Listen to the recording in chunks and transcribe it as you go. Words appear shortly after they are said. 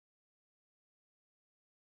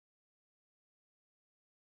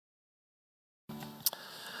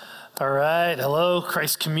All right. Hello,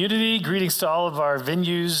 Christ community. Greetings to all of our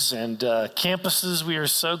venues and campuses. We are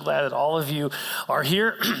so glad that all of you are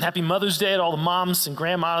here. Happy Mother's Day to all the moms and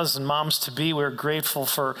grandmas and moms to be. We're grateful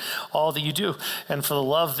for all that you do and for the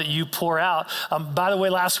love that you pour out. By the way,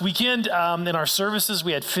 last weekend in our services,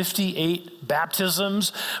 we had 58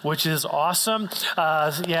 baptisms, which is awesome.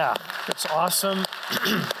 Yeah, it's awesome.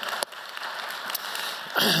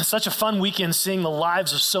 Such a fun weekend seeing the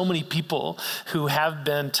lives of so many people who have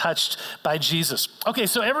been touched by Jesus. Okay,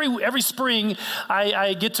 so every spring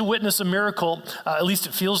I get to witness a miracle, at least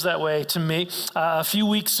it feels that way to me. A few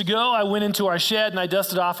weeks ago, I went into our shed and I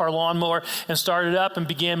dusted off our lawnmower and started up and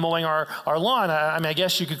began mowing our lawn. I mean, I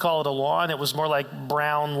guess you could call it a lawn. It was more like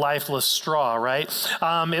brown, lifeless straw, right?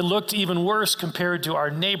 It looked even worse compared to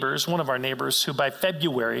our neighbors, one of our neighbors who by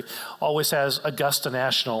February always has Augusta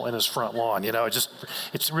National in his front lawn. You know,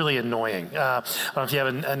 it's really annoying. I don't know if you have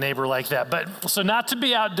a neighbor like that. But so not to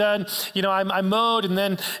be outdone, you know, I mowed and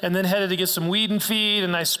then headed to get some weed and feed,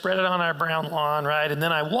 and I spread it on our brown lawn, right? And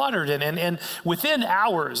then I watered it, and within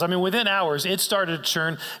hours, it started to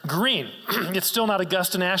turn green. It's still not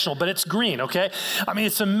Augusta National, but it's green, okay? I mean,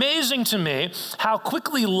 it's amazing to me how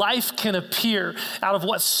quickly life can appear out of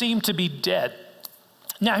what seemed to be dead.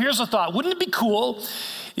 Now, here's a thought. Wouldn't it be cool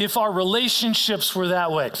if our relationships were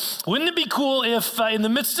that way? Wouldn't it be cool if in the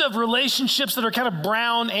midst of relationships that are kind of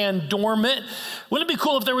brown and dormant, wouldn't it be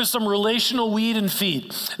cool if there was some relational weed and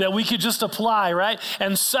feed that we could just apply, right?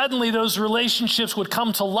 And suddenly those relationships would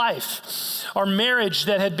come to life. Our marriage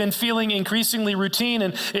that had been feeling increasingly routine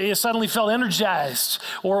and it suddenly felt energized,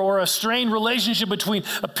 or a strained relationship between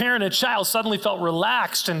a parent and a child suddenly felt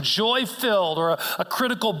relaxed and joy-filled, or a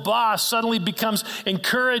critical boss suddenly becomes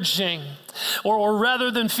encouraging. Or rather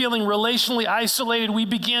than feeling relationally isolated, we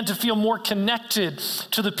began to feel more connected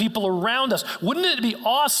to the people around us. Wouldn't it be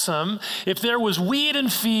awesome if there was weed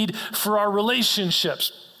and feed for our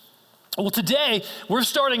relationships? Well, today, we're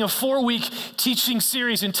starting a 4-week teaching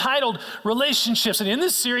series entitled Relationships. And in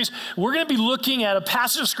this series, we're going to be looking at a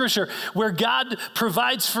passage of Scripture where God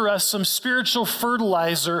provides for us some spiritual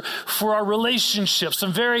fertilizer for our relationships,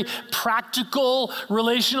 some very practical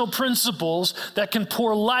relational principles that can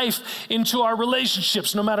pour life into our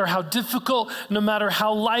relationships, no matter how difficult, no matter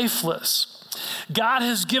how lifeless. God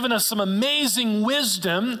has given us some amazing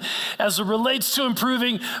wisdom as it relates to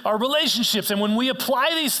improving our relationships. And when we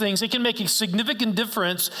apply these things, it can make a significant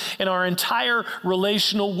difference in our entire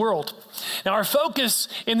relational world. Now, our focus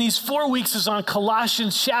in these 4 weeks is on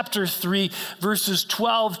Colossians chapter 3, verses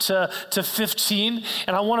 12 to 15.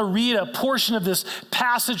 And I want to read a portion of this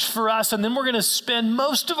passage for us. And then we're going to spend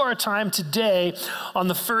most of our time today on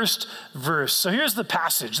the first verse. So here's the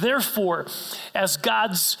passage. Therefore, as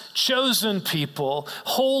God's chosen people,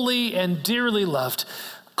 holy and dearly loved,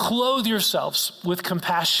 clothe yourselves with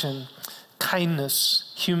compassion,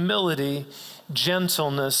 kindness, humility,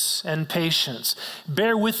 gentleness, and patience.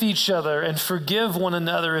 Bear with each other and forgive one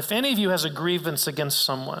another. If any of you has a grievance against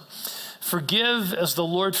someone, forgive as the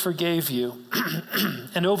Lord forgave you.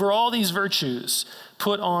 And over all these virtues,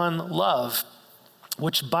 put on love,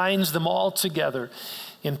 which binds them all together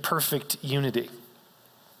in perfect unity.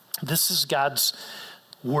 This is God's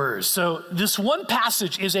words. So this one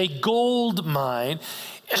passage is a gold mine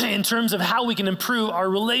in terms of how we can improve our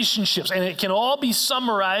relationships. And it can all be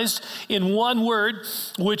summarized in one word,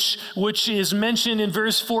 which is mentioned in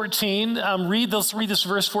verse 14. Read this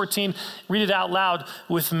verse 14. Read it out loud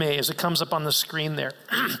with me as it comes up on the screen there.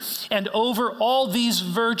 And over all these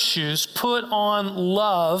virtues, put on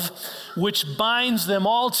love, which binds them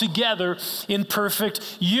all together in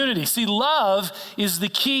perfect unity. See, love is the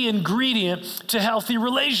key ingredient to healthy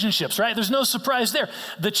relationships, right? There's no surprise there.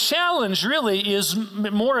 The challenge really is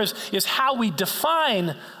how we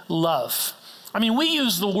define love. I mean, we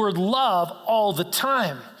use the word love all the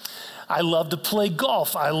time. I love to play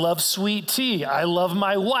golf. I love sweet tea. I love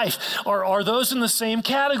my wife. Are those in the same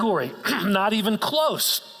category? Not even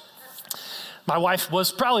close. My wife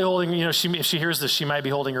was probably holding, if she hears this, she might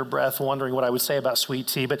be holding her breath, wondering what I would say about sweet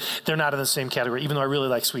tea, but they're not in the same category, even though I really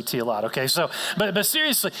like sweet tea a lot, okay? So, but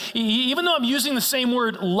seriously, even though I'm using the same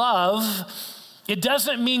word love, it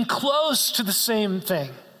doesn't mean close to the same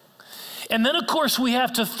thing. And then, of course, we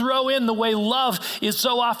have to throw in the way love is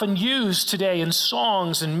so often used today in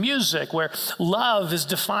songs and music, where love is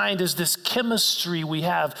defined as this chemistry we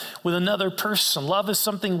have with another person. Love is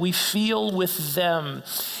something we feel with them.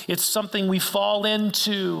 It's something we fall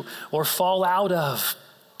into or fall out of.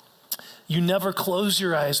 You never close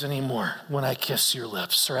your eyes anymore when I kiss your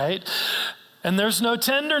lips, right? And there's no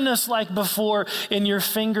tenderness like before in your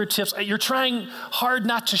fingertips. You're trying hard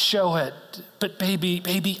not to show it, but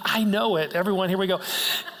baby, I know it. Everyone, here we go.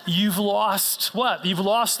 you've lost what? You've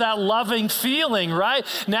lost that loving feeling, right?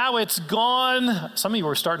 Now it's gone. Some of you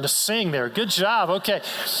were starting to sing there. Good job. Okay.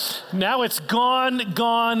 Now it's gone.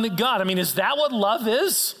 I mean, is that what love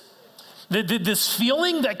is? This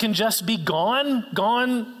feeling that can just be gone?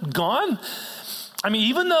 I mean,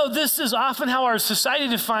 even though this is often how our society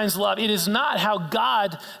defines love, it is not how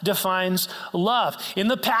God defines love. In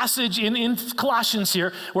the passage in Colossians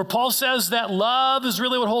here, where Paul says that love is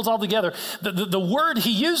really what holds all together, the word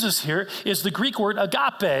he uses here is the Greek word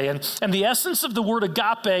agape. And the essence of the word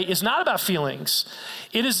agape is not about feelings.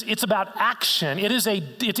 It's about action.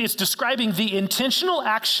 It's describing the intentional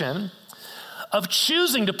action of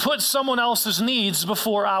choosing to put someone else's needs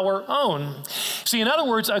before our own. See, in other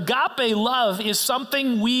words, agape love is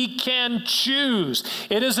something we can choose.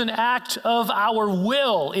 It is an act of our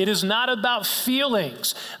will. It is not about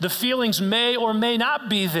feelings. The feelings may or may not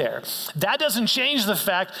be there. That doesn't change the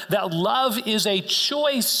fact that love is a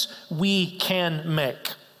choice we can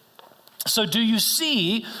make. So do you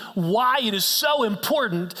see why it is so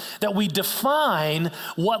important that we define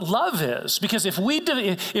what love is? Because if we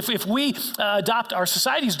adopt our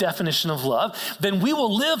society's definition of love, then we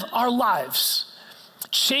will live our lives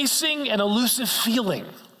chasing an elusive feeling,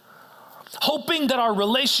 hoping that our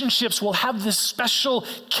relationships will have this special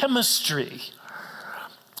chemistry.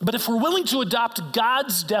 But if we're willing to adopt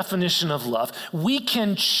God's definition of love, we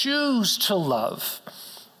can choose to love,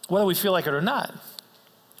 whether we feel like it or not.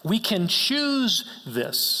 We can choose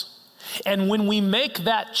this. And when we make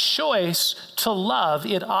that choice to love,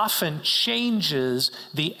 it often changes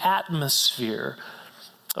the atmosphere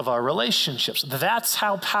of our relationships. That's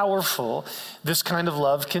how powerful this kind of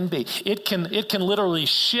love can be. It can literally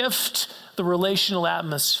shift the relational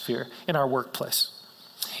atmosphere in our workplace,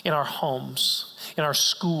 in our homes, in our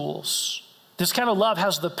schools. This kind of love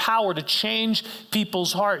has the power to change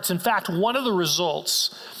people's hearts. In fact, one of the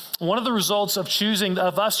results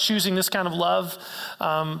of us choosing this kind of love,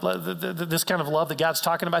 this kind of love that God's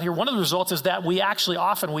talking about here, one of the results is that we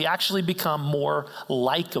actually become more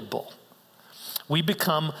likable. We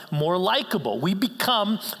become more likable. We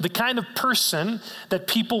become the kind of person that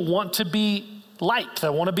people want to be like, they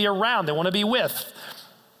want to be around, they want to be with.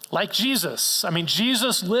 Like Jesus. I mean,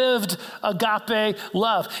 Jesus lived agape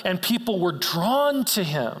love, and people were drawn to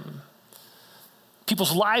him.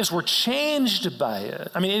 People's lives were changed by it.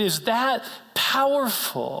 I mean, it is that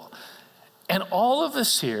powerful. And all of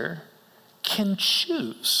us here can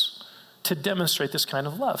choose to demonstrate this kind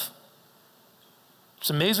of love. It's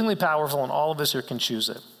amazingly powerful, and all of us here can choose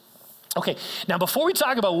it. Okay, now before we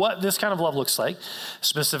talk about what this kind of love looks like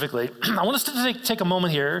specifically, I want us to take a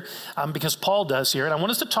moment here, because Paul does here, and I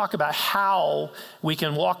want us to talk about how we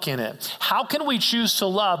can walk in it. How can we choose to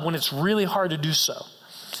love when it's really hard to do so?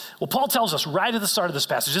 Well, Paul tells us right at the start of this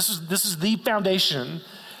passage, this is the foundation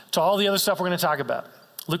to all the other stuff we're going to talk about.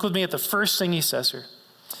 Look with me at the first thing he says here.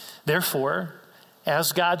 Therefore,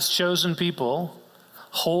 as God's chosen people,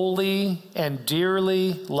 holy and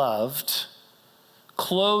dearly loved,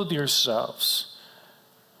 clothe yourselves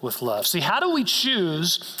with love. See, how do we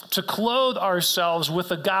choose to clothe ourselves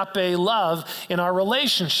with agape love in our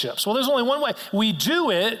relationships? Well, there's only one way. We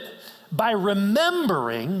do it by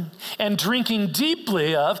remembering and drinking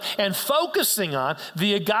deeply of and focusing on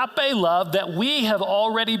the agape love that we have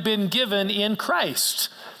already been given in Christ.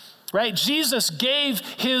 Right? Jesus gave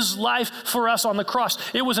his life for us on the cross.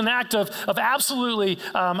 It was an act of absolutely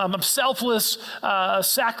selfless,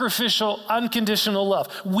 sacrificial, unconditional love.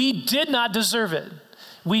 We did not deserve it.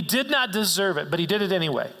 But he did it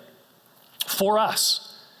anyway for us.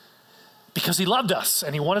 Because he loved us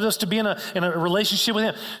and he wanted us to be in a relationship with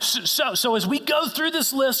him. So as we go through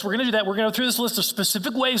this list, we're going to do that. We're going to go through this list of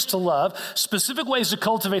specific ways to love, specific ways to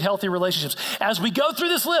cultivate healthy relationships. As we go through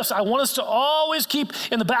this list, I want us to always keep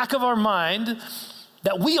in the back of our mind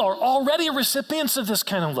that we are already recipients of this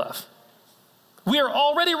kind of love. We are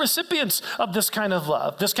already recipients of this kind of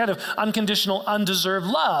love, this kind of unconditional, undeserved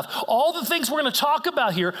love. All the things we're going to talk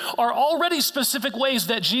about here are already specific ways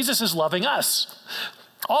that Jesus is loving us.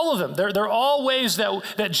 All of them. They're all ways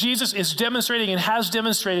that Jesus is demonstrating and has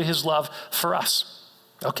demonstrated his love for us.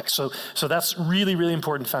 Okay, so that's really, really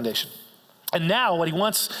important foundation. And now what he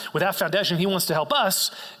wants with that foundation, he wants to help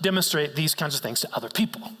us demonstrate these kinds of things to other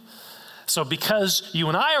people. So because you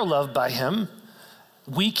and I are loved by him,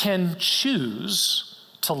 we can choose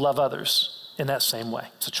to love others in that same way.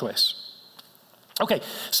 It's a choice. Okay,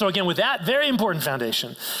 so again, with that very important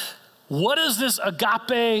foundation, What does this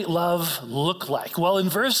agape love look like? Well, in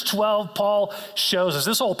verse 12, Paul shows us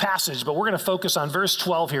this whole passage, but we're going to focus on verse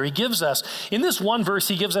 12 here. He gives us, in this one verse,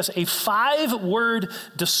 he gives us a 5-word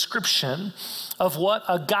description of what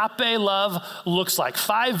agape love looks like.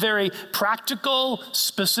 5 very practical,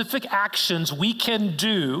 specific actions we can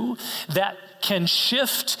do that can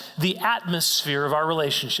shift the atmosphere of our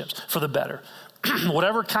relationships for the better.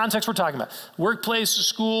 Whatever context we're talking about, workplace,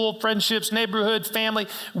 school, friendships, neighborhood, family,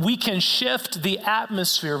 we can shift the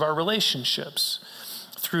atmosphere of our relationships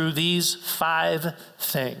through these 5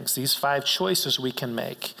 things, these 5 choices we can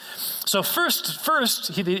make. So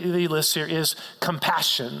first he lists here is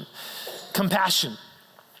compassion. Compassion.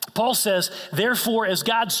 Paul says, therefore, as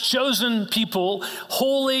God's chosen people,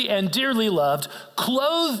 holy and dearly loved,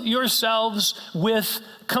 clothe yourselves with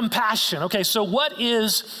compassion. Okay, so what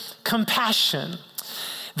is compassion?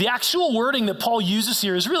 The actual wording that Paul uses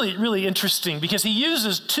here is really, really interesting because he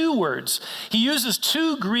uses 2 words. He uses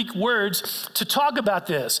 2 Greek words to talk about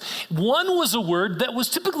this. One was a word that was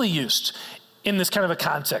typically used in this kind of a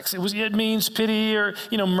context. It means pity or,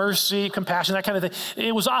 mercy, compassion, that kind of thing.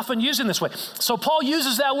 It was often used in this way. So Paul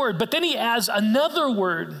uses that word, but then he adds another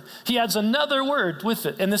word. He adds another word with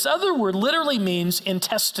it. And this other word literally means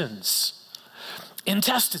intestines.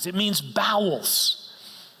 Intestines, it means bowels.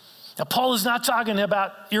 Now, Paul is not talking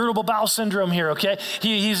about irritable bowel syndrome here, okay?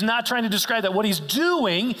 He's not trying to describe that. What he's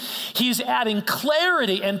doing, he's adding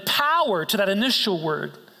clarity and power to that initial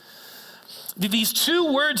word. These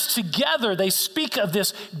 2 words together, they speak of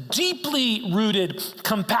this deeply rooted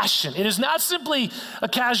compassion. It is not simply a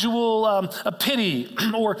casual a pity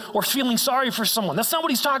or feeling sorry for someone. That's not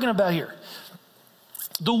what he's talking about here.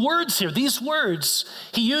 The words here, these words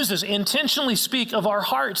he uses intentionally speak of our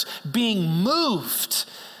hearts being moved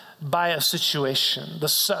by a situation, the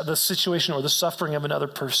situation or the suffering of another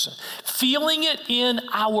person. Feeling it in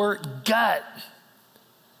our gut.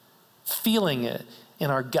 Feeling it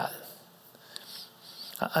in our gut.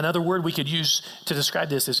 Another word we could use to describe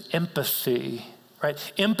this is empathy, right?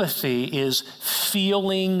 Empathy is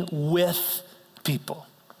feeling with people.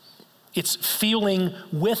 It's feeling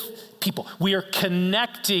with people. We are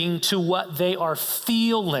connecting to what they are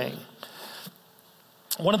feeling.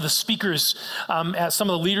 One of the speakers at some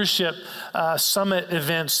of the leadership summit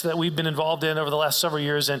events that we've been involved in over the last several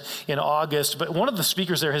years in August, but one of the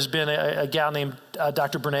speakers there has been a gal named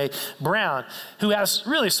Dr. Brene Brown, who has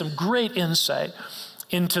really some great insight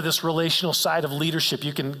into this relational side of leadership.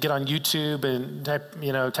 You can get on YouTube and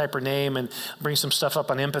type her name and bring some stuff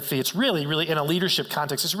up on empathy. It's really, really, in a leadership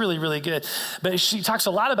context, it's really, really good. But she talks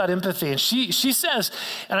a lot about empathy, and she says,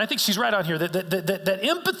 and I think she's right on here, that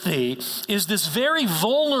empathy is this very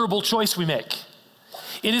vulnerable choice we make.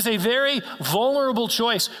 It is a very vulnerable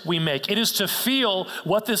choice we make. It is to feel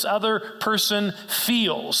what this other person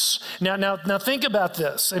feels. Now think about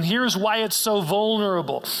this, and here's why it's so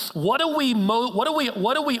vulnerable. What do we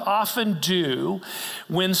often do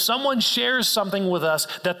when someone shares something with us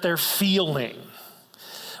that they're feeling?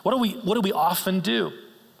 What do we often do?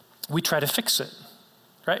 We try to fix it,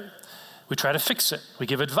 right? We try to fix it. We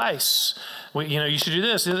give advice. You should do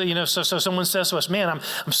this. So someone says to us, man,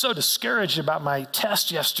 I'm so discouraged about my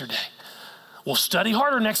test yesterday. Well, study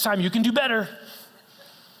harder next time. You can do better.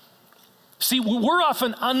 See, we're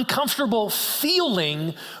often uncomfortable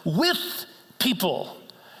feeling with people.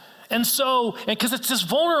 And because it's just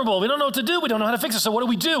vulnerable, we don't know what to do. We don't know how to fix it. So what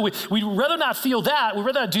do? We'd rather not feel that. We'd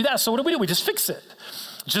rather not do that. So what do? We just fix it.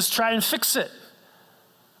 Just try and fix it.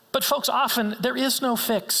 But folks, often there is no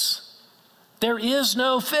fix. There is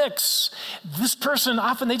no fix. This person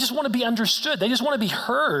often, they just want to be understood. They just want to be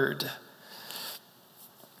heard.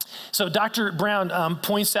 So Dr. Brown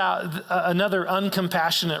points out another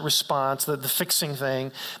uncompassionate response, the fixing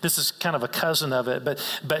thing. This is kind of a cousin of it,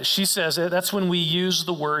 but she says that's when we use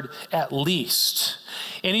the word at least.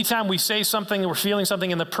 Anytime we say something, we're feeling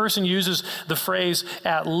something, and the person uses the phrase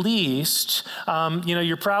at least,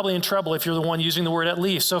 you're probably in trouble if you're the one using the word at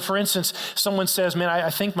least. So for instance, someone says, man, I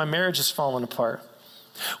think my marriage is falling apart.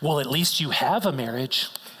 Well, at least you have a marriage.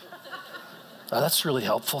 Oh, that's really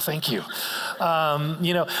helpful. Thank you. I'm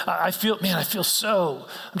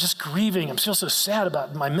just grieving. I feel so sad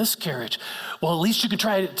about my miscarriage. Well, at least you can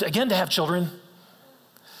try again to have children.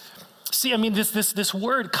 See, this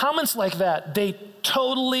word, comments like that, they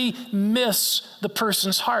totally miss the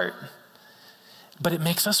person's heart. But it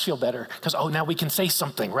makes us feel better because, now we can say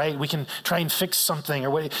something, right? We can try and fix something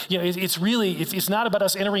it's not about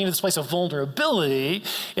us entering into this place of vulnerability.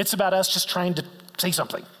 It's about us just trying to say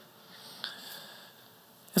something.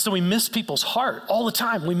 And so we miss people's heart all the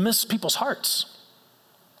time. We miss people's hearts.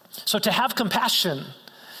 So to have compassion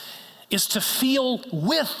is to feel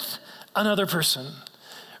with another person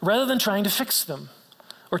rather than trying to fix them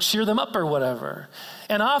or cheer them up or whatever.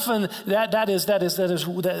 And often that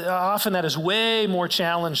is way more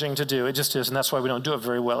challenging to do. It just is, and that's why we don't do it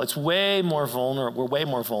very well. It's way more vulnerable. We're way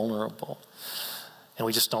more vulnerable. And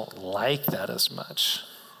we just don't like that as much.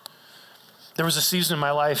 There was a season in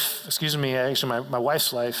my life, my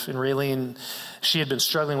wife's life, and Raylene, she had been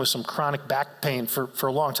struggling with some chronic back pain for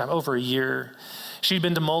a long time, over a year. She'd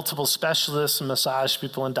been to multiple specialists and massage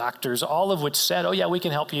people and doctors, all of which said, oh yeah, we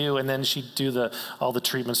can help you. And then she'd do all the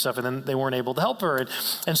treatment stuff, and then they weren't able to help her.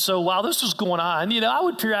 And so while this was going on, I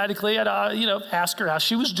would periodically, ask her how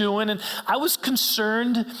she was doing. And I was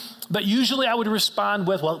concerned, but usually I would respond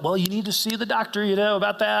with, well, you need to see the doctor,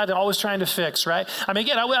 about that, and always trying to fix, right? I mean,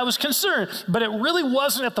 again, I was concerned, but it really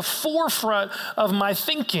wasn't at the forefront of my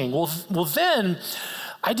thinking. Well, then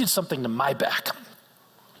I did something to my back.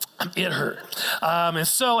 It hurt. And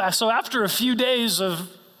so after a few days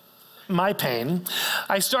of my pain,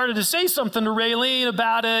 I started to say something to Raylene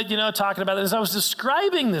about it, talking about it. As I was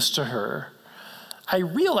describing this to her, I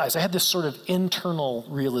realized I had this sort of internal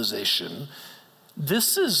realization.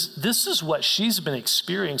 This is what she's been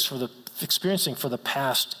experiencing for the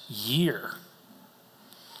past year.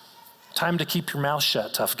 Time to keep your mouth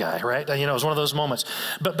shut, tough guy, right? It was one of those moments.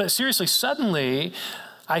 But seriously, suddenly,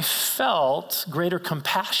 I felt greater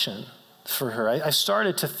compassion for her. I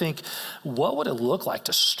started to think, what would it look like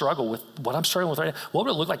to struggle with what I'm struggling with right now? What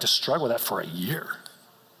would it look like to struggle with that for a year?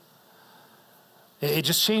 It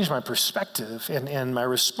just changed my perspective and my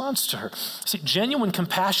response to her. See, genuine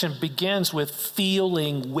compassion begins with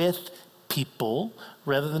feeling with people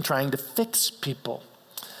rather than trying to fix people,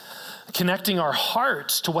 connecting our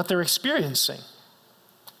hearts to what they're experiencing.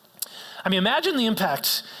 I mean, imagine the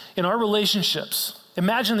impact in our relationships.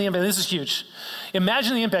 Imagine the impact. This is huge.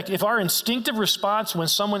 Imagine the impact if our instinctive response when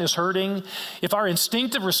someone is hurting, if our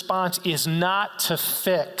instinctive response is not to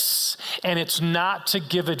fix and it's not to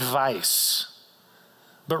give advice,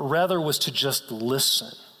 but rather was to just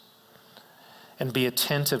listen and be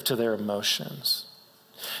attentive to their emotions,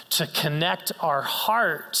 to connect our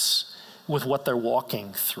hearts with what they're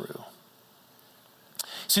walking through.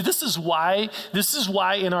 See, this is why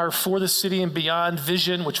in our For the City and Beyond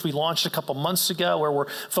vision, which we launched a couple months ago, where we're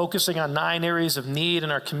focusing on 9 areas of need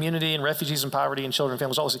in our community and refugees and poverty and children and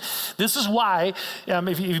families, all those things. This is why,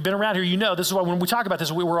 if you've been around here, this is why when we talk about this,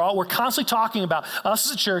 we're constantly talking about us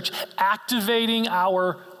as a church activating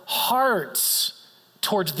our hearts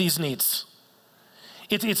towards these needs.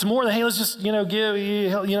 It's more than, hey, let's just, give,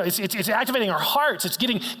 it's activating our hearts. It's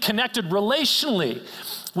getting connected relationally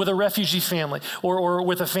with a refugee family or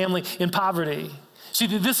with a family in poverty. See,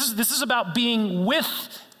 this is about being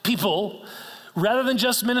with people rather than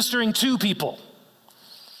just ministering to people.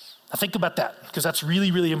 Now think about that, because that's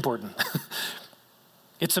really, really important.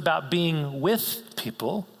 It's about being with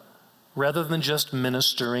people rather than just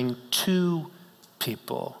ministering to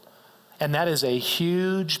people. And that is a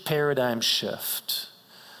huge paradigm shift.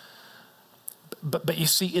 But you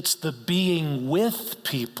see, it's the being with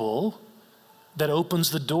people that opens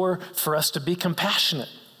the door for us to be compassionate.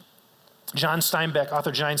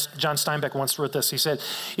 Author John Steinbeck once wrote this. He said,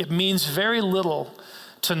 "It means very little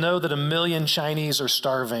to know that 1 million Chinese are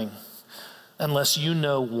starving unless you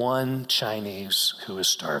know one Chinese who is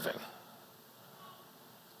starving."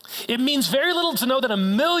 It means very little to know that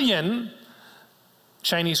 1 million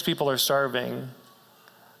Chinese people are starving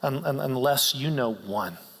unless you know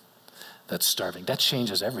one that's starving. That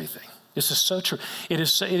changes everything. This is so true. It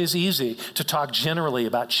is easy to talk generally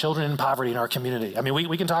about children in poverty in our community. I mean,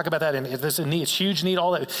 we can talk about that, and there's a need, it's huge need,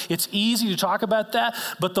 all that. It's easy to talk about that,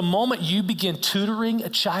 but the moment you begin tutoring a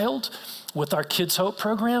child with our Kids Hope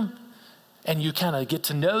program, and you kind of get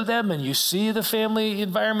to know them, and you see the family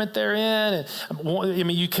environment they're in,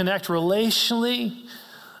 and you connect relationally,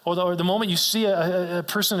 or the moment you see a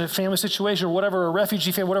person in a family situation or whatever, a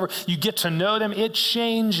refugee family, whatever, you get to know them, it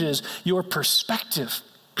changes your perspective.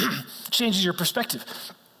 Changes your perspective.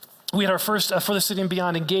 We had our first For the City and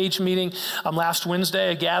Beyond Engage meeting last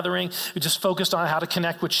Wednesday, a gathering. We just focused on how to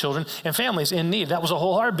connect with children and families in need. That was a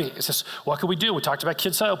whole heartbeat. It's just, what could we do? We talked about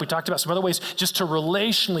Kids Hope. We talked about some other ways just to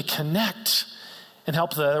relationally connect and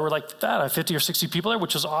help. There were like 50 or 60 people there,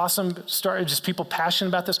 which was awesome. Started just people passionate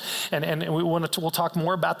about this, and we'll talk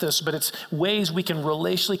more about this. But it's ways we can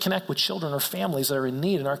relationally connect with children or families that are in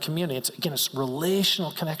need in our community. It's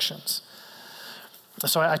relational connections.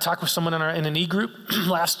 So I talked with someone in an e-group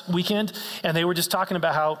last weekend, and they were just talking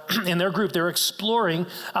about how in their group they were exploring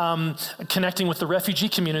connecting with the refugee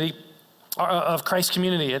community of Christ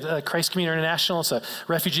Community, at Christ Community International. It's a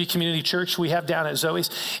refugee community church we have down at Zoe's,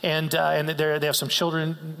 and they have some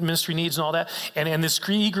children ministry needs and all that. And this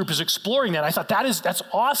group is exploring that. I thought that's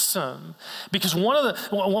awesome, because one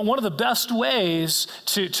of the best ways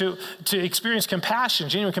to experience compassion,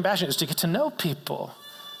 genuine compassion, is to get to know people.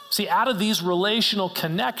 See, out of these relational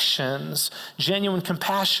connections, genuine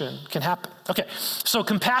compassion can happen. Okay, so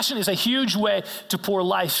compassion is a huge way to pour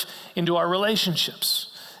life into our relationships.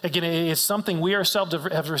 Again, it's something we ourselves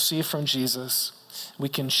have received from Jesus. We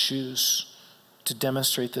can choose to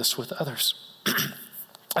demonstrate this with others.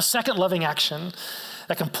 A second loving action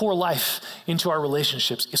that can pour life into our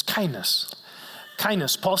relationships is kindness.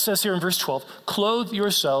 Kindness. Paul says here in verse 12, clothe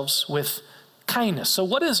yourselves with kindness. So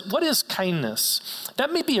what is kindness?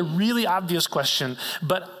 That may be a really obvious question,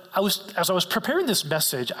 but as I was preparing this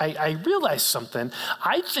message, I realized something.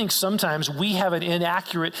 I think sometimes we have an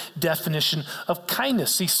inaccurate definition of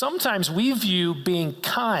kindness. See, sometimes we view being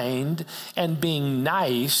kind and being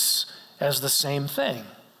nice as the same thing.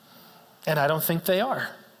 And I don't think they are.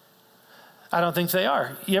 I don't think they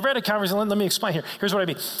are. You ever had a conversation? Let me explain here. Here's what I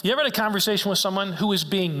mean. You ever had a conversation with someone who was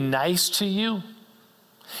being nice to you,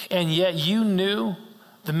 and yet you knew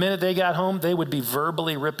the minute they got home, they would be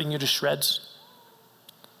verbally ripping you to shreds?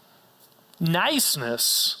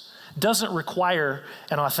 Niceness doesn't require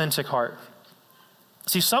an authentic heart.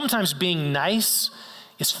 See, sometimes being nice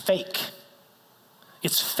is fake.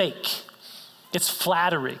 It's fake. It's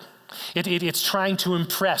flattery. It's trying to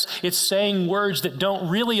impress. It's saying words that don't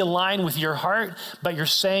really align with your heart, but you're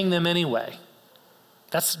saying them anyway.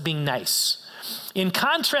 That's being nice. In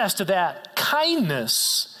contrast to that,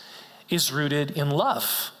 kindness is rooted in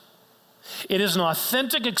love. It is an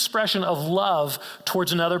authentic expression of love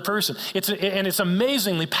towards another person. It's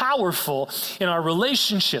amazingly powerful in our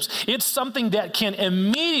relationships. It's something that can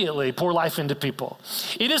immediately pour life into people.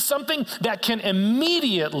 It is something that can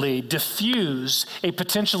immediately diffuse a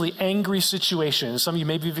potentially angry situation. Some of you,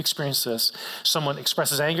 maybe you've experienced this. Someone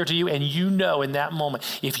expresses anger to you, and you know in that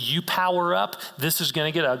moment, if you power up, this is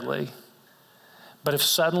going to get ugly. But if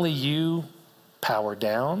suddenly you power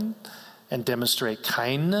down and demonstrate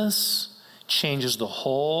kindness, changes the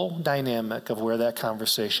whole dynamic of where that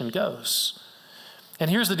conversation goes. And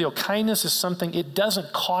here's the deal. Kindness is something, it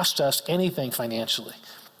doesn't cost us anything financially.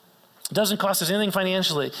 It doesn't cost us anything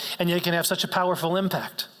financially, and yet it can have such a powerful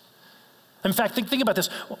impact. In fact, think about this.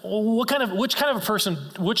 Which kind of a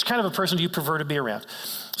person do you prefer to be around?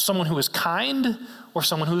 Someone who is kind or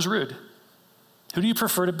someone who is rude? Who do you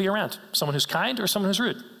prefer to be around? Someone who's kind or someone who's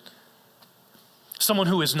rude? Someone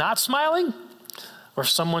who is not smiling or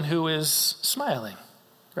someone who is smiling,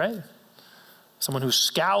 right? Someone who's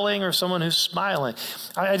scowling or someone who's smiling.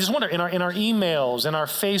 I just wonder, in our emails, in our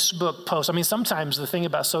Facebook posts, I mean, sometimes the thing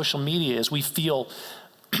about social media is we feel,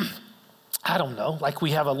 I don't know, like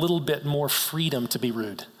we have a little bit more freedom to be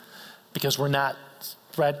rude because we're not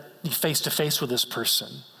right face to face with this person.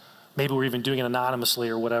 Maybe we're even doing it anonymously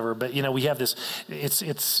or whatever, but we have this,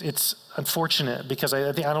 it's unfortunate because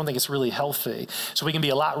I don't think it's really healthy. So we can be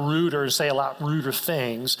a lot ruder and say a lot ruder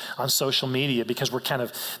things on social media because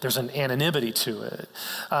there's an anonymity to it.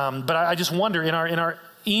 But I just wonder in our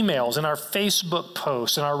emails, in our Facebook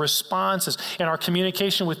posts, in our responses, in our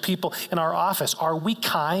communication with people in our office, are we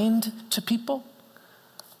kind to people?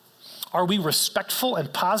 Are we respectful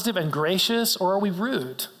and positive and gracious, or are we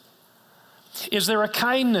rude? Is there a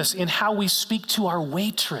kindness in how we speak to our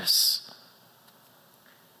waitress?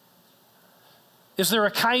 Is there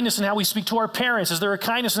a kindness in how we speak to our parents? Is there a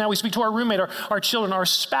kindness in how we speak to our roommate, our children, our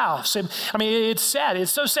spouse? I mean, it's sad.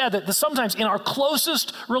 It's so sad that sometimes in our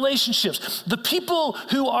closest relationships, the people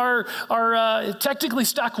who are technically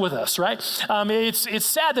stuck with us, right? It's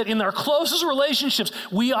sad that in our closest relationships,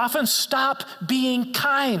 we often stop being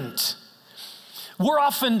kind. We're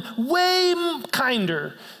often way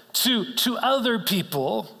kinder to other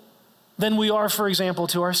people than we are, for example,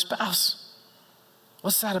 to our spouse.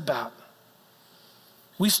 What's that about?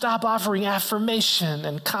 We stop offering affirmation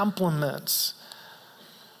and compliments.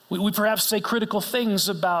 We perhaps say critical things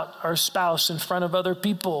about our spouse in front of other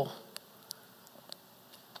people.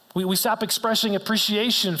 We stop expressing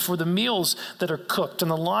appreciation for the meals that are cooked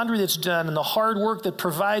and the laundry that's done and the hard work that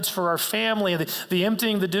provides for our family and the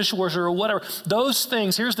emptying the dishwasher or whatever. Those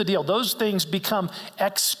things, here's the deal, those things become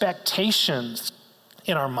expectations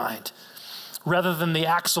in our mind rather than the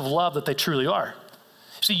acts of love that they truly are.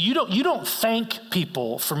 See, you don't thank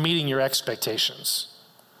people for meeting your expectations,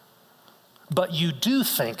 but you do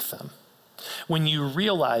thank them when you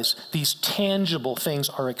realize these tangible things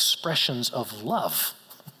are expressions of love.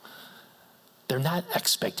 They're not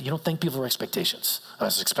expected. You don't think people are expectations. I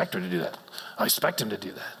expect her to do that. I expect him to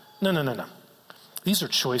do that. No. These are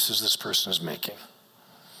choices this person is making.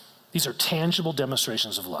 These are tangible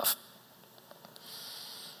demonstrations of love.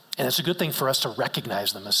 And it's a good thing for us to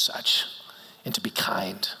recognize them as such and to be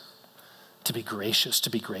kind, to be gracious, to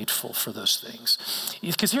be grateful for those things.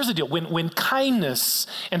 Because here's the deal, when kindness,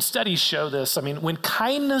 and studies show this, when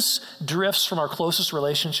kindness drifts from our closest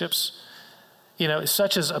relationships,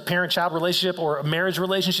 such as a parent-child relationship or a marriage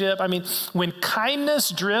relationship, when kindness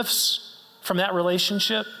drifts from that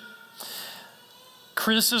relationship,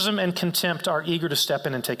 criticism and contempt are eager to step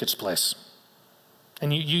in and take its place.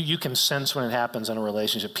 And you can sense when it happens in a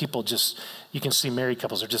relationship. People you can see married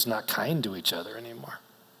couples are just not kind to each other anymore.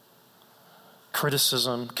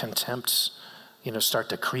 Criticism, contempt, start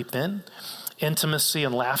to creep in. Intimacy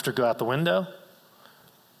and laughter go out the window.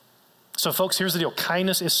 So folks, here's the deal.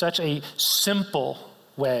 Kindness is such a simple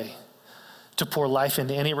way to pour life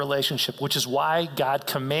into any relationship, which is why God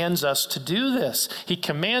commands us to do this. He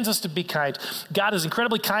commands us to be kind. God is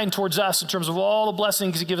incredibly kind towards us in terms of all the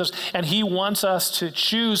blessings he gives us, and he wants us to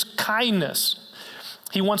choose kindness.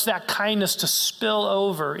 He wants that kindness to spill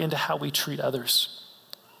over into how we treat others.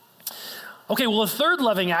 Okay, well, the third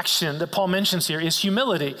loving action that Paul mentions here is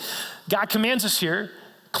humility. God commands us here,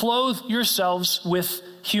 clothe yourselves with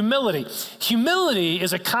humility. Humility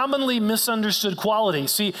is a commonly misunderstood quality.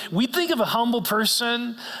 See, we think of a humble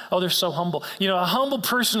person, they're so humble. A humble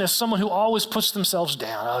person is someone who always puts themselves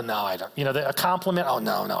down. Oh, no, I don't. A compliment, oh,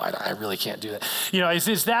 no, I really can't do that.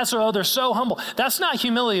 They're so humble. That's not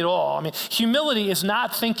humility at all. Humility is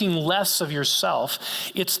not thinking less of yourself.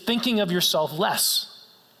 It's thinking of yourself less.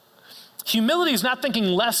 Humility is not thinking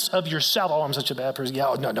less of yourself. Oh, I'm such a bad person.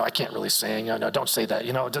 Yeah, no, I can't really sing. No, don't say that.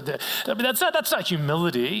 That's not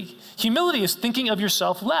humility. Humility is thinking of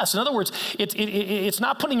yourself less. In other words, it's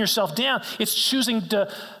not putting yourself down. It's choosing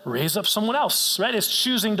to raise up someone else, right? It's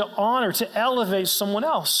choosing to honor, to elevate someone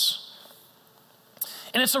else.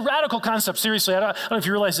 And it's a radical concept, seriously. I don't know if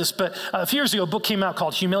you realize this, but a few years ago, a book came out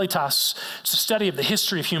called Humilitas. It's a study of the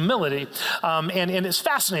history of humility, and it's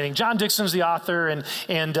fascinating. John Dixon's the author, and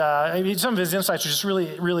some of his insights are just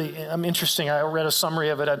really, really interesting. I read a summary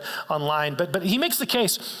of it online, but he makes the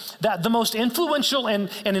case that the most influential and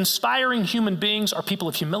inspiring human beings are people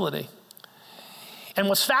of humility. And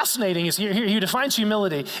what's fascinating is here he defines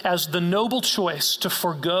humility as the noble choice to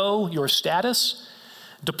forego your status,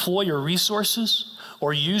 deploy your resources,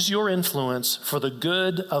 or use your influence for the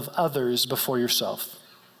good of others before yourself.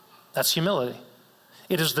 That's humility.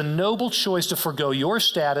 It is the noble choice to forego your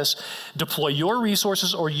status, deploy your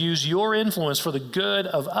resources, or use your influence for the good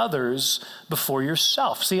of others before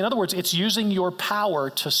yourself. See, in other words, it's using your power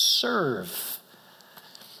to serve.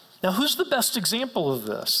 Now, who's the best example of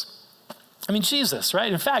this? Jesus,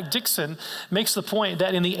 right? In fact, Dixon makes the point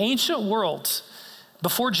that in the ancient world,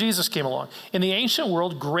 before Jesus came along, in the ancient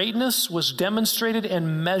world, greatness was demonstrated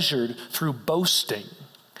and measured through boasting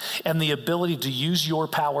and the ability to use your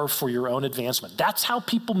power for your own advancement. That's how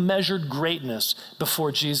people measured greatness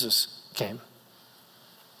before Jesus came.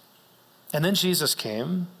 And then Jesus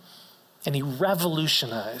came, and he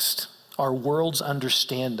revolutionized our world's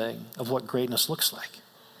understanding of what greatness looks like.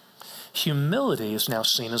 Humility is now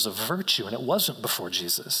seen as a virtue, and it wasn't before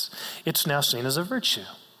Jesus. It's now seen as a virtue.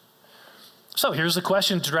 So here's the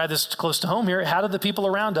question to drive this close to home here. How do the people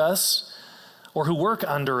around us or who work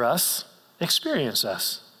under us experience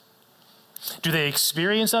us? Do they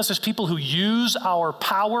experience us as people who use our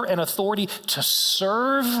power and authority to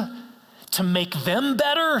serve, to make them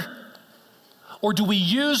better? Or do we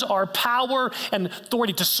use our power and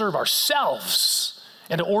authority to serve ourselves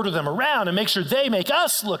and to order them around and make sure they make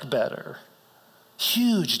us look better?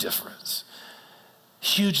 Huge difference.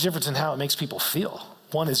 Huge difference in how it makes people feel.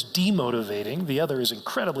 One is demotivating, the other is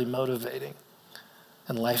incredibly motivating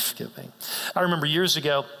and life-giving. I remember years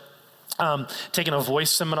ago taking a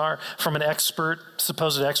voice seminar from an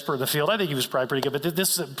supposed expert in the field. I think he was probably pretty good, but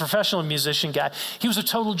this professional musician guy, he was a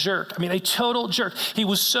total jerk. A total jerk. He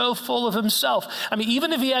was so full of himself.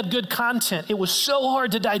 Even if he had good content, it was so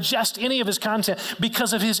hard to digest any of his content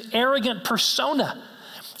because of his arrogant persona.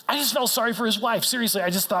 I just felt sorry for his wife. Seriously, I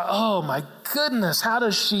just thought, oh my goodness, how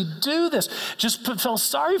does she do this? Just felt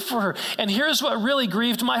sorry for her. And here's what really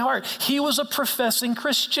grieved my heart. He was a professing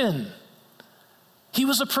Christian. He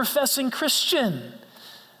was a professing Christian.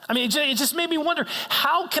 It just made me wonder,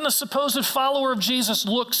 how can a supposed follower of Jesus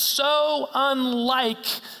look so unlike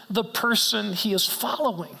the person he is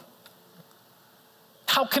following?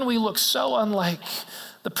 How can we look so unlike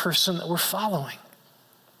the person that we're following?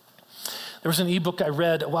 There was an ebook I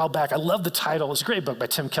read a while back. I love the title. It was a great book by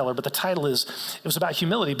Tim Keller, but the title it was about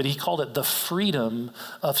humility, but he called it The Freedom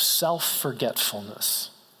of Self-Forgetfulness.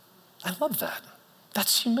 I love that.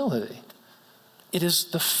 That's humility. It is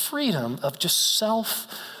the freedom of just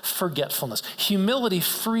self-forgetfulness. Humility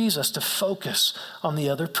frees us to focus on the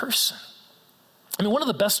other person. I mean, one of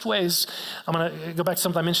the best ways, I'm going to go back to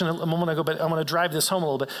something I mentioned a moment ago, but I'm going to drive this home a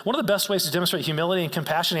little bit. One of the best ways to demonstrate humility and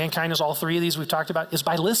compassion and kindness, all three of these we've talked about, is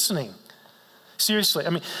by listening. Seriously, I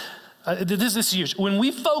mean, this is huge. When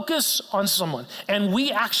we focus on someone and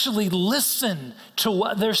we actually listen to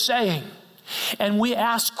what they're saying, and we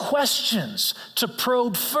ask questions to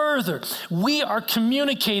probe further, we are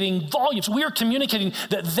communicating volumes. We are communicating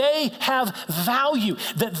that they have value,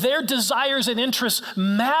 that their desires and interests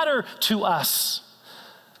matter to us.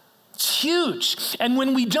 It's huge. And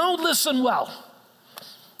when we don't listen well,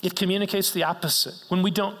 it communicates the opposite. When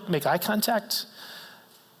we don't make eye contact,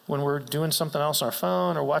 when we're doing something else on our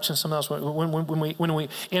phone or watching something else, when we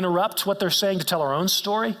interrupt what they're saying to tell our own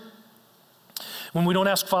story, when we don't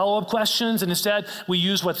ask follow-up questions and instead we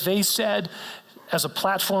use what they said as a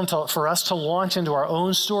platform for us to launch into our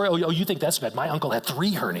own story. Oh, you think that's bad? My uncle had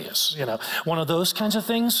 3 hernias, one of those kinds of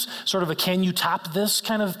things, sort of a can you top this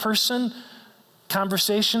kind of person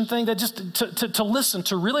conversation thing. That just to listen,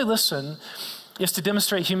 to really listen, is to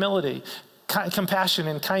demonstrate humility, compassion,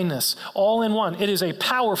 and kindness all in one. It is a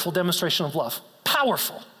powerful demonstration of love.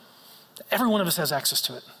 Powerful. Every one of us has access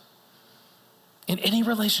to it. In any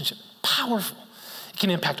relationship, powerful. It can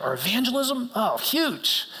impact our evangelism. Oh,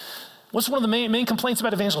 huge. What's one of the main complaints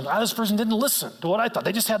about evangelism? This person didn't listen to what I thought.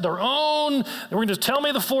 They just had their own, they were going to tell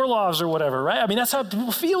me the 4 laws or whatever, right? I mean, that's how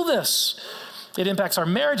people feel this. It impacts our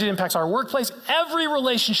marriage. It impacts our workplace. Every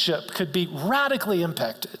relationship could be radically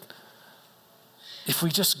impacted if we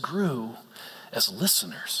just grew as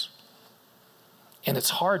listeners. And it's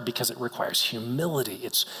hard because it requires humility.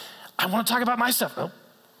 I want to talk about my stuff. No,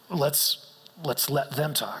 let's let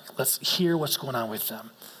them talk. Let's hear what's going on with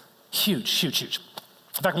them. Huge, huge, huge.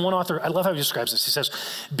 In fact, one author, I love how he describes this. He says,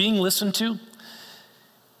 being listened to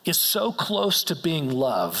is so close to being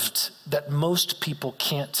loved that most people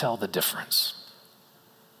can't tell the difference.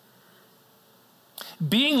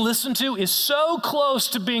 Being listened to is so close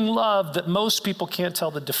to being loved that most people can't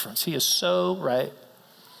tell the difference. He is so right.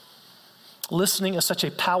 Listening is such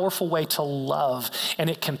a powerful way to love, and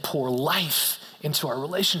it can pour life into our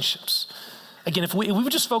relationships. Again, if we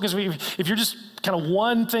would just focus, if you're just kind of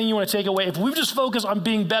one thing you want to take away, if we would just focus on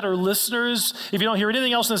being better listeners, if you don't hear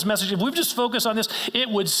anything else in this message, if we would just focus on this, it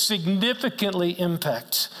would significantly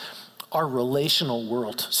impact our relational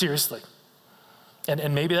world, seriously.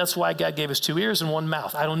 And maybe that's why God gave us 2 ears and 1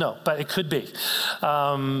 mouth. I don't know, but it could be.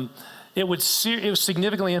 It would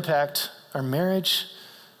significantly impact our marriage,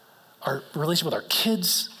 our relationship with our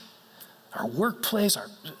kids, our workplace, our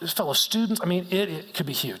fellow students. I mean, it could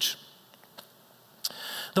be huge.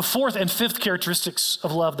 The 4th and 5th characteristics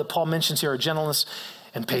of love that Paul mentions here are gentleness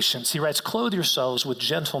and patience. He writes, clothe yourselves with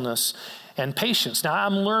gentleness and patience. Now,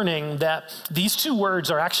 I'm learning that these 2 words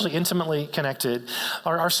are actually intimately connected.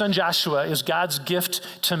 Our son Joshua is God's gift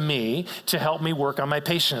to me to help me work on my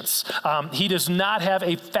patience. He does not have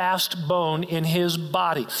a fast bone in his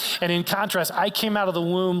body. And in contrast, I came out of the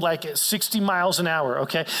womb like at 60 miles an hour,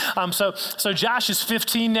 okay? So Josh is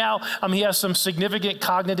 15 now. He has some significant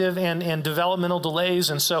cognitive and developmental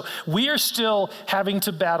delays. And so we are still having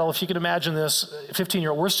to battle, if you can imagine this,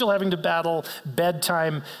 15-year-old, we're still having to battle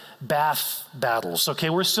bedtime bath battles,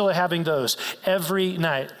 okay? We're still having those every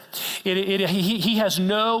night. He has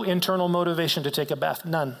no internal motivation to take a bath,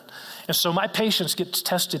 none. And so my patience gets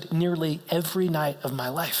tested nearly every night of my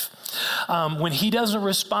life. When he doesn't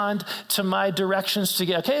respond to my directions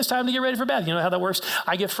to okay, it's time to get ready for bed. You know how that works?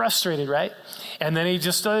 I get frustrated, right? And then he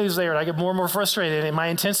just stays there and I get more and more frustrated and my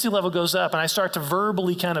intensity level goes up and I start to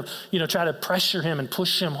verbally kind of, try to pressure him and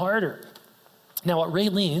push him harder. Now, what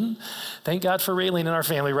Raylene, thank God for Raylene in our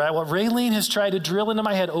family, right? What Raylene has tried to drill into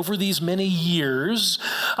my head over these many years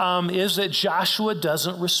is that Joshua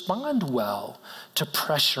doesn't respond well to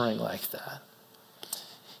pressuring like that.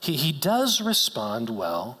 He does respond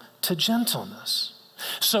well to gentleness.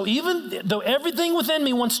 So even though everything within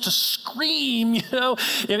me wants to scream,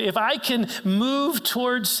 if I can move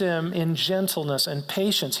towards him in gentleness and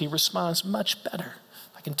patience, he responds much better.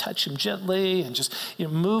 I can touch him gently and just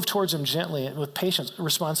move towards him gently and with patience.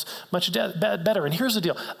 Responds much better. And here's the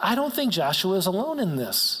deal. I don't think Joshua is alone in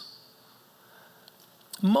this.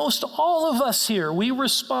 Most all of us here, we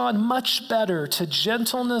respond much better to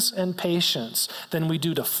gentleness and patience than we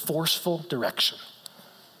do to forceful direction.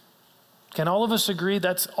 Can all of us agree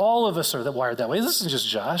that's all of us are wired that way? This isn't just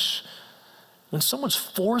Josh. When someone's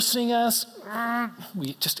forcing us,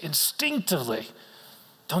 we just instinctively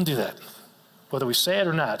don't do that. Whether we say it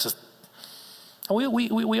or not,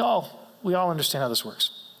 we all understand how this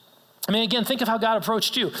works. I mean, again, think of how God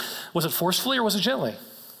approached you. Was it forcefully or was it gently?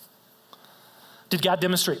 Did God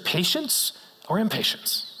demonstrate patience or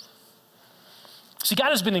impatience? See, God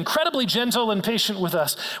has been incredibly gentle and patient with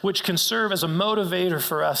us, which can serve as a motivator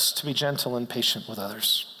for us to be gentle and patient with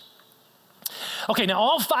others. Okay, now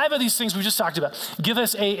all 5 of these things we just talked about give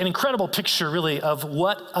us an incredible picture, really, of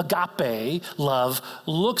what agape love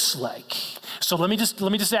looks like. So let me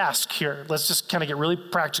just ask here. Let's just kind of get really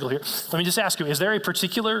practical here. Let me just ask you, is there a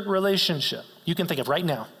particular relationship you can think of right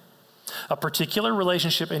now, a particular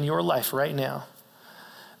relationship in your life right now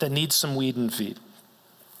that needs some weed and feed,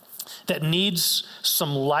 that needs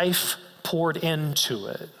some life poured into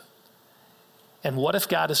it? And what if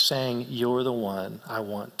God is saying, you're the one I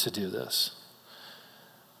want to do this?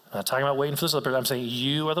 I'm not talking about waiting for this other person. I'm saying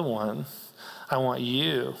you are the one. I want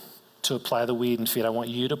you to apply the weed and feed. I want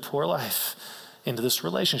you to pour life into this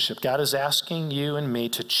relationship. God is asking you and me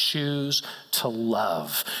to choose to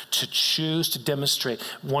love, to choose to demonstrate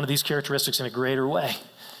one of these characteristics in a greater way.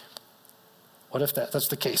 What if that's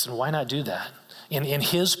the case? And why not do that? In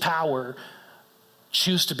his power,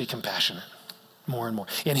 choose to be compassionate more and more.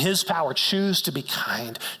 In his power, choose to be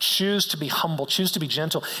kind, choose to be humble, choose to be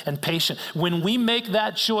gentle and patient. When we make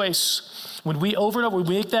that choice, when we over and over, we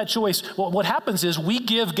make that choice, what happens is we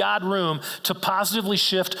give God room to positively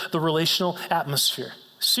shift the relational atmosphere.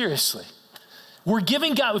 Seriously. We're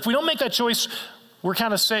giving God, if we don't make that choice, we're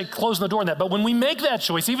kind of closing the door on that. But when we make that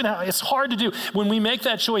choice, even though it's hard to do, when we make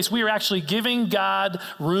that choice, we are actually giving God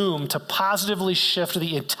room to positively shift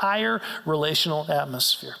the entire relational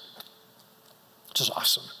atmosphere, which is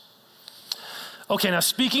awesome. Okay, now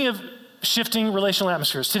speaking of shifting relational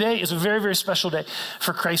atmospheres, today is a very, very special day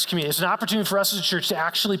for Christ Community. It's an opportunity for us as a church to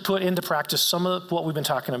actually put into practice some of what we've been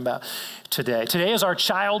talking about today. Today is our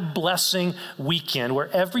child blessing weekend, where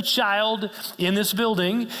every child in this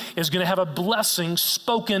building is going to have a blessing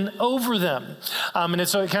spoken over them. And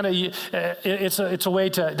it's a kind of, it's a way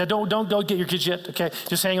to, now don't go get your kids yet, okay?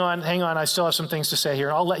 Just hang on. I still have some things to say here.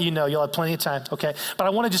 And I'll let you know, you'll have plenty of time, okay? But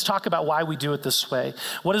I want to just talk about why we do it this way.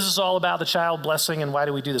 What is this all about, the child blessing, and why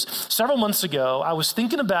do we do this? Several months ago, I was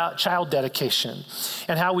thinking about child dedication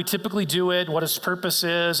and how we typically do it, what its purpose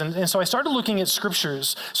is. And so I started looking at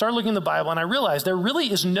scriptures, started looking at the Bible, and I realized there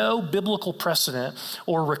really is no biblical precedent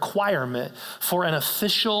or requirement for an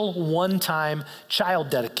official one-time child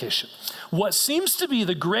dedication. What seems to be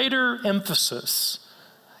the greater emphasis,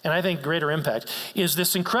 and I think greater impact, is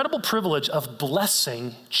this incredible privilege of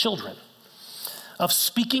blessing children, of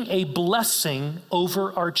speaking a blessing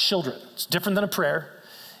over our children. It's different than a prayer.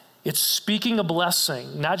 It's speaking a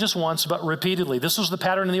blessing, not just once, but repeatedly. This was the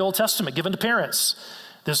pattern in the Old Testament given to parents.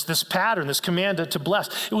 This pattern, this command to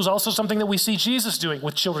bless. It was also something that we see Jesus doing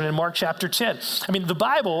with children in Mark chapter 10. I mean, the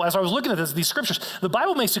Bible, as I was looking at these scriptures, the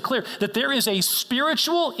Bible makes it clear that there is a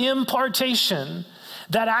spiritual impartation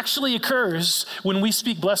that actually occurs when we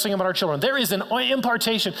speak blessing about our children. There is an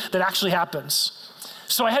impartation that actually happens.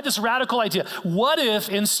 So I had this radical idea. What if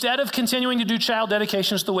instead of continuing to do child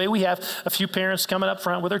dedications the way we have, a few parents coming up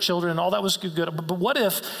front with their children and all that was good, but what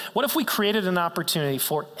if we created an opportunity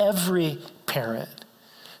for every parent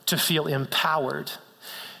to feel empowered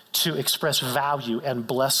to express value and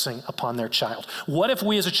blessing upon their child? What if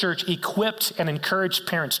we as a church equipped and encouraged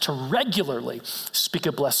parents to regularly speak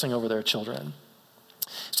a blessing over their children?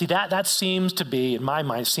 See, that seems to be, in my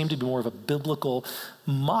mind, more of a biblical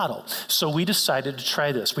model. So we decided to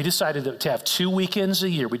try this. We decided to have 2 weekends a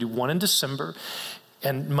year. We do one in December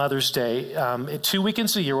and Mother's Day, 2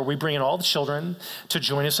 weekends a year where we bring in all the children to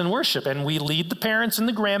join us in worship. And we lead the parents and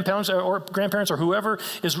the grandparents or whoever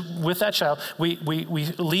is with that child. We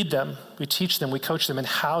lead them, we teach them, we coach them in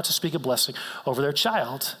how to speak a blessing over their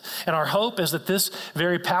child. And our hope is that this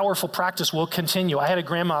very powerful practice will continue. I had a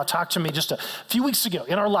grandma talk to me just a few weeks ago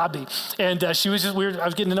in our lobby, and she was I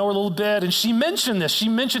was getting to know her a little bit, and she mentioned this. She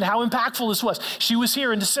mentioned how impactful this was. She was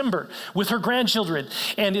here in December with her grandchildren,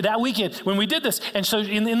 and that weekend when we did this, and so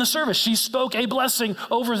in the service, she spoke a blessing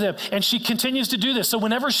over them, and she continues to do this. So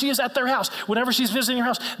whenever she is at their house, whenever she's visiting her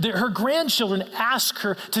house, her grandchildren ask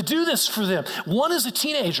her to do this for them. One's a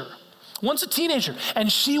teenager, and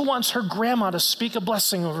she wants her grandma to speak a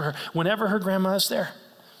blessing over her whenever her grandma is there.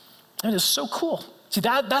 It is so cool. See,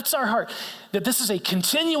 that's our heart, that this is a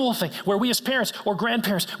continual thing where we as parents or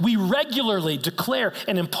grandparents, we regularly declare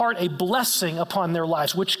and impart a blessing upon their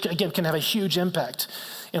lives, which again can have a huge impact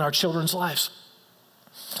in our children's lives.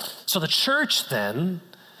 So the church then,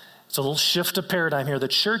 it's a little shift of paradigm here. The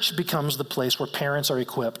church becomes the place where parents are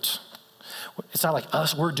equipped. It's not like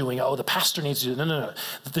us, we're doing, the pastor needs to do it. No.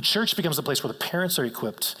 The church becomes the place where the parents are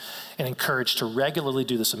equipped and encouraged to regularly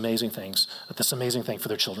do this amazing thing for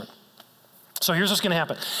their children. So here's what's going to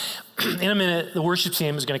happen. in a minute, the worship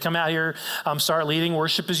team is going to come out here, start leading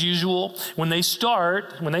worship as usual. When they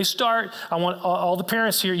start, I want all the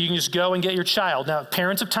parents here, you can just go and get your child. Now,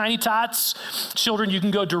 parents of Tiny Tots, children, you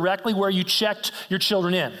can go directly where you checked your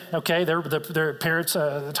children in, okay? Their parents,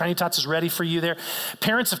 Tiny Tots is ready for you there.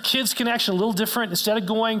 Parents of Kids Connection, a little different. Instead of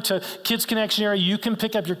going to Kids Connection area, you can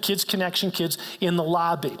pick up your Kids Connection kids in the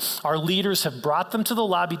lobby. Our leaders have brought them to the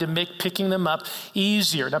lobby to make picking them up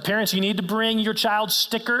easier. Now, parents, you need to bring your child's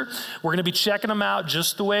sticker. We're going to be checking them out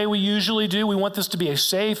just the way we usually do. We want this to be a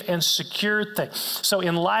safe and secure thing. So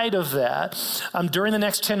in light of that, during the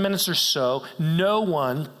next 10 minutes or so, no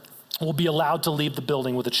one will be allowed to leave the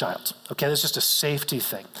building with a child. Okay, that's just a safety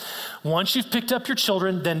thing. Once you've picked up your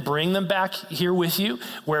children, then bring them back here with you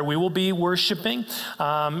where we will be worshiping.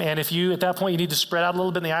 And if you, at that point, you need to spread out a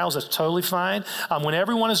little bit in the aisles, that's totally fine. When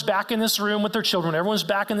everyone is back in this room with their children, everyone's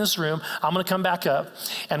back in this room, I'm gonna come back up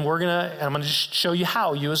and I'm gonna just show you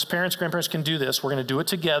how you as parents, grandparents can do this. We're gonna do it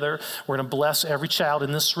together. We're gonna bless every child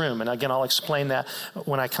in this room. And again, I'll explain that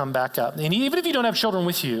when I come back up. And even if you don't have children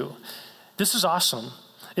with you, this is awesome.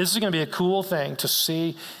 This is going to be a cool thing to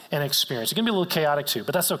see and experience. It's going to be a little chaotic too,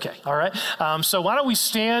 but that's okay, all right? So why don't we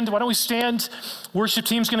stand? Worship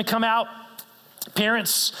team's going to come out.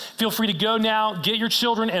 Parents, feel free to go now, get your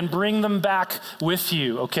children and bring them back with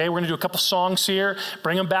you, okay? We're going to do a couple songs here,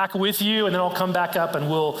 bring them back with you, and then I'll come back up and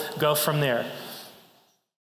we'll go from there.